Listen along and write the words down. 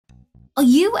Are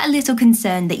you a little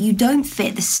concerned that you don't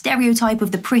fit the stereotype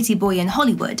of the pretty boy in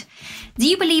Hollywood? Do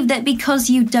you believe that because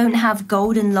you don't have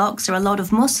golden locks or a lot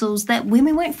of muscles that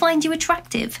women won't find you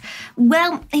attractive?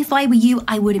 Well, if I were you,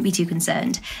 I wouldn't be too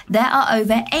concerned. There are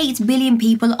over 8 billion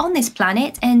people on this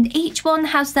planet and each one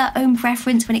has their own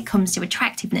preference when it comes to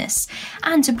attractiveness.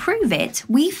 And to prove it,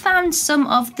 we found some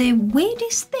of the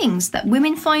weirdest things that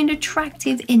women find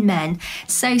attractive in men.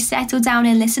 So settle down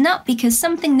and listen up because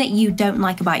something that you don't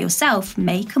like about yourself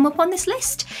may come up on this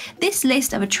list. This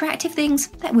list of attractive things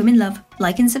that women love.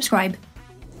 Like and subscribe.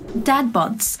 Dad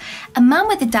bods. A man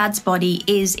with a dad's body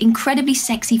is incredibly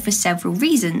sexy for several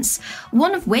reasons,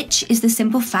 one of which is the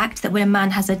simple fact that when a man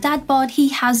has a dad bod, he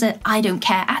has a I don't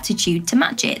care attitude to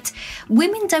match it.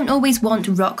 Women don't always want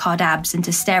rock hard abs and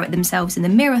to stare at themselves in the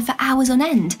mirror for hours on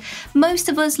end. Most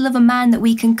of us love a man that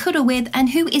we can cuddle with and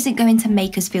who isn't going to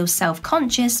make us feel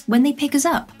self-conscious when they pick us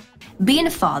up. Being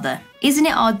a father. Isn't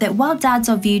it odd that while dads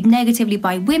are viewed negatively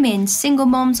by women, single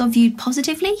moms are viewed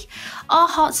positively? Our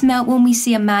hearts melt when we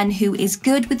see a man who is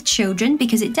good with children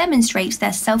because it demonstrates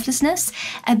their selflessness,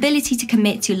 ability to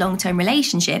commit to long-term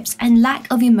relationships, and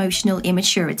lack of emotional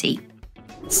immaturity.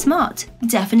 Smart.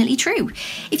 Definitely true.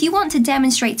 If you want to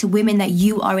demonstrate to women that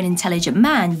you are an intelligent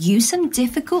man, use some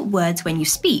difficult words when you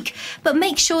speak, but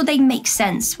make sure they make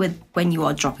sense when you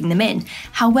are dropping them in.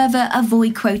 However,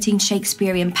 avoid quoting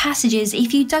Shakespearean passages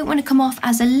if you don't want to come off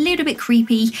as a little bit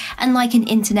creepy and like an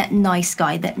internet nice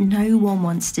guy that no one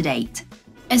wants to date.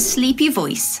 A sleepy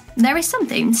voice. There is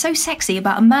something so sexy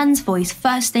about a man's voice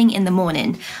first thing in the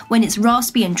morning. When it's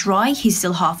raspy and dry, he's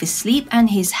still half asleep and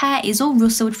his hair is all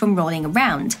rustled from rolling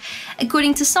around.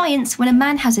 According to science, when a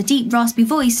man has a deep raspy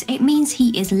voice, it means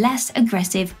he is less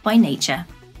aggressive by nature.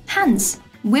 Hands.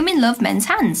 Women love men's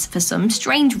hands. For some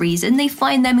strange reason, they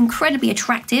find them incredibly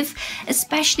attractive,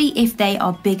 especially if they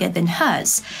are bigger than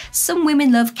hers. Some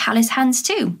women love callous hands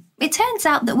too. It turns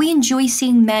out that we enjoy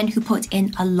seeing men who put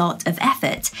in a lot of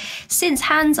effort. Since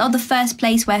hands are the first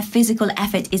place where physical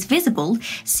effort is visible,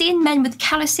 seeing men with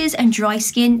calluses and dry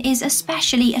skin is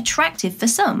especially attractive for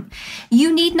some.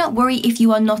 You need not worry if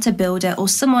you are not a builder or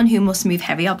someone who must move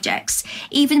heavy objects.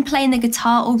 Even playing the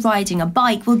guitar or riding a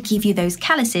bike will give you those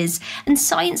calluses, and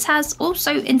science has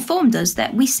also informed us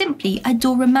that we simply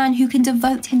adore a man who can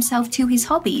devote himself to his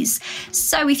hobbies.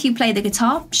 So if you play the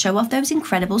guitar, show off those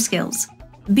incredible skills.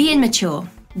 Being mature.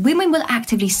 Women will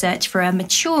actively search for a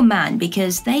mature man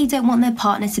because they don't want their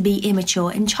partner to be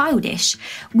immature and childish.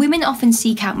 Women often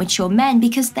seek out mature men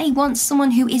because they want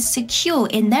someone who is secure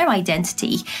in their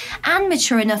identity and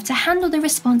mature enough to handle the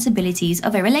responsibilities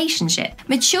of a relationship.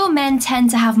 Mature men tend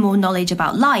to have more knowledge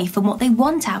about life and what they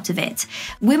want out of it.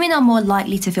 Women are more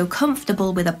likely to feel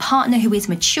comfortable with a partner who is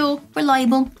mature,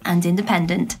 reliable, and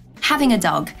independent. Having a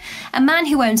dog. A man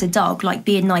who owns a dog, like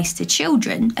being nice to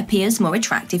children, appears more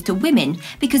attractive to women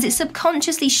because it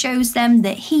subconsciously shows them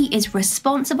that he is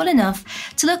responsible enough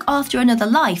to look after another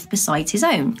life besides his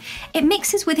own. It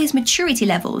mixes with his maturity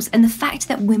levels and the fact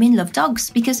that women love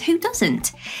dogs because who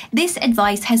doesn't? This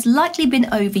advice has likely been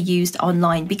overused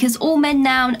online because all men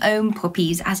now own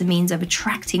puppies as a means of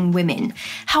attracting women.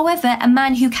 However, a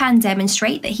man who can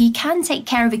demonstrate that he can take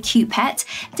care of a cute pet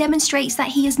demonstrates that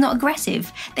he is not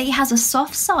aggressive, that he has a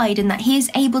soft side and that he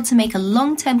is able to make a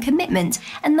long-term commitment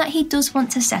and that he does want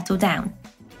to settle down.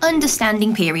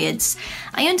 Understanding periods.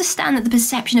 I understand that the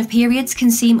perception of periods can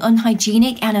seem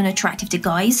unhygienic and unattractive to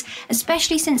guys,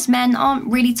 especially since men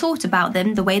aren't really taught about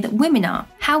them the way that women are.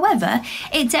 However,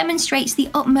 it demonstrates the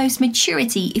utmost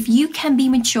maturity if you can be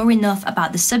mature enough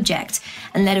about the subject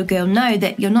and let a girl know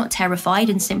that you're not terrified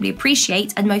and simply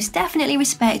appreciate and most definitely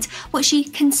respect what she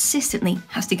consistently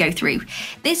has to go through.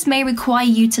 This may require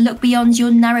you to look beyond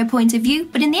your narrow point of view,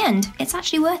 but in the end, it's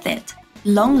actually worth it.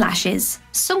 Long lashes.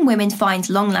 Some women find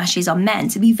long lashes on men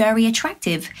to be very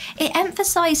attractive. It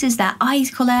emphasises their eye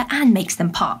colour and makes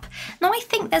them pop. Now I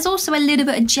think there's also a little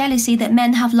bit of jealousy that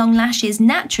men have long lashes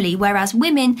naturally, whereas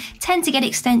women tend to get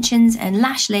extensions and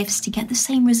lash lifts to get the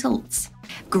same results.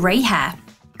 Grey hair.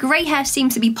 Grey hair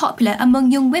seems to be popular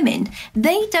among young women.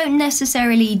 They don't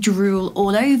necessarily drool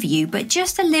all over you, but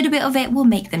just a little bit of it will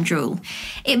make them drool.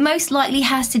 It most likely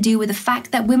has to do with the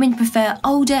fact that women prefer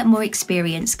older, more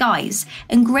experienced guys,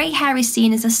 and grey hair is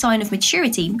seen as a sign of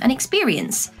maturity and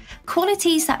experience.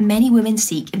 Qualities that many women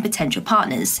seek in potential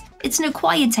partners. It's an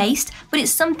acquired taste, but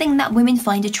it's something that women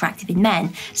find attractive in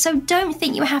men, so don't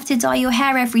think you have to dye your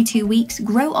hair every 2 weeks.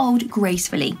 Grow old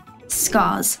gracefully.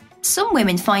 Scars. Some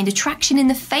women find attraction in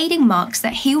the fading marks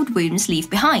that healed wounds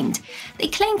leave behind. They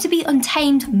claim to be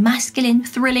untamed, masculine,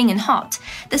 thrilling and hot.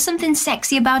 There's something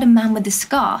sexy about a man with a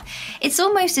scar. It's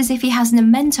almost as if he has a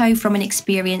memento from an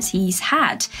experience he's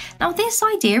had. Now, this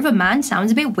idea of a man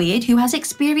sounds a bit weird who has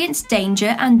experienced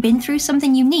danger and been through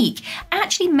something unique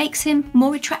actually makes him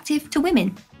more attractive to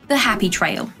women. The happy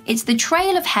trail. It's the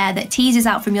trail of hair that teases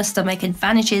out from your stomach and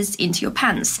vanishes into your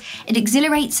pants. It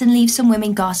exhilarates and leaves some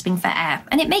women gasping for air.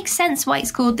 And it makes sense why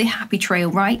it's called the happy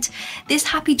trail, right? This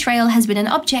happy trail has been an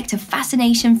object of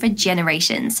fascination for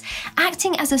generations,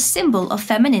 acting as a symbol of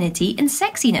femininity and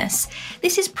sexiness.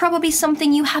 This is probably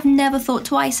something you have never thought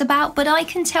twice about, but I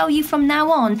can tell you from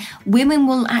now on, women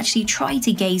will actually try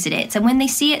to gaze at it, and when they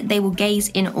see it, they will gaze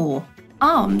in awe.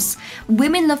 Arms.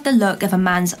 Women love the look of a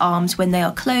man's arms when they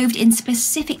are clothed in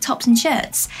specific tops and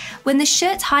shirts. When the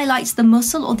shirt highlights the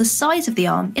muscle or the size of the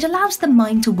arm, it allows the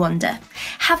mind to wander.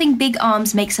 Having big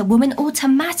arms makes a woman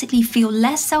automatically feel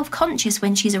less self-conscious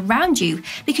when she's around you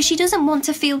because she doesn't want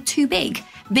to feel too big.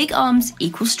 Big arms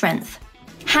equal strength.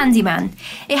 Handyman.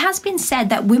 It has been said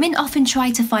that women often try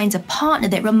to find a partner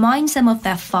that reminds them of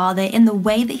their father in the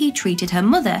way that he treated her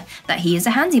mother, that he is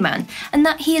a handyman, and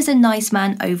that he is a nice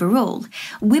man overall.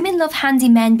 Women love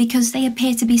handymen because they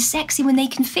appear to be sexy when they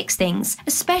can fix things,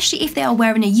 especially if they are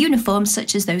wearing a uniform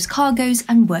such as those cargos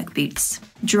and work boots.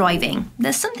 Driving.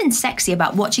 There's something sexy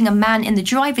about watching a man in the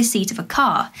driver's seat of a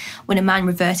car, when a man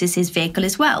reverses his vehicle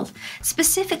as well.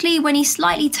 Specifically when he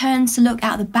slightly turns to look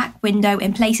out the back window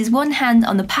and places one hand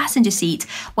on the passenger seat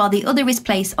while the other is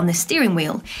placed on the steering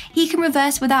wheel. He can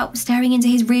reverse without staring into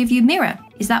his rearview mirror.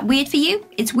 Is that weird for you?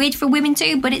 It's weird for women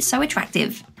too, but it's so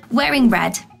attractive. Wearing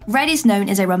red. Red is known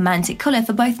as a romantic colour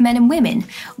for both men and women.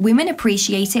 Women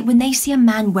appreciate it when they see a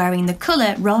man wearing the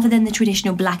colour rather than the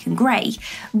traditional black and grey.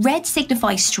 Red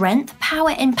signifies strength, power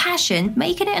and passion,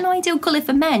 making it an ideal colour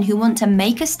for men who want to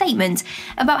make a statement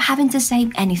about having to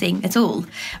say anything at all.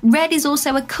 Red is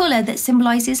also a colour that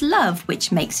symbolises love,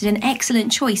 which makes it an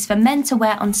excellent choice for men to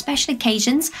wear on special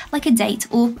occasions like a date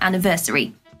or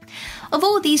anniversary. Of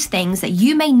all these things that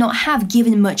you may not have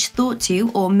given much thought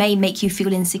to or may make you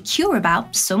feel insecure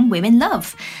about, some women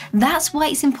love. That's why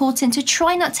it's important to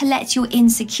try not to let your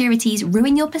insecurities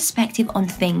ruin your perspective on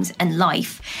things and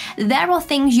life. There are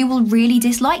things you will really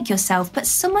dislike yourself, but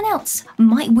someone else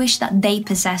might wish that they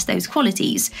possess those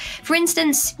qualities. For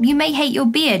instance, you may hate your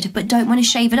beard but don't want to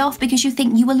shave it off because you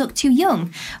think you will look too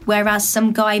young, whereas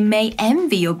some guy may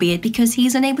envy your beard because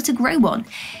he's unable to grow one.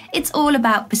 It's all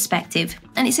about perspective,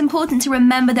 and it's important to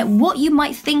remember that what you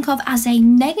might think of as a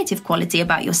negative quality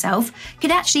about yourself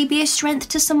could actually be a strength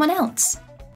to someone else.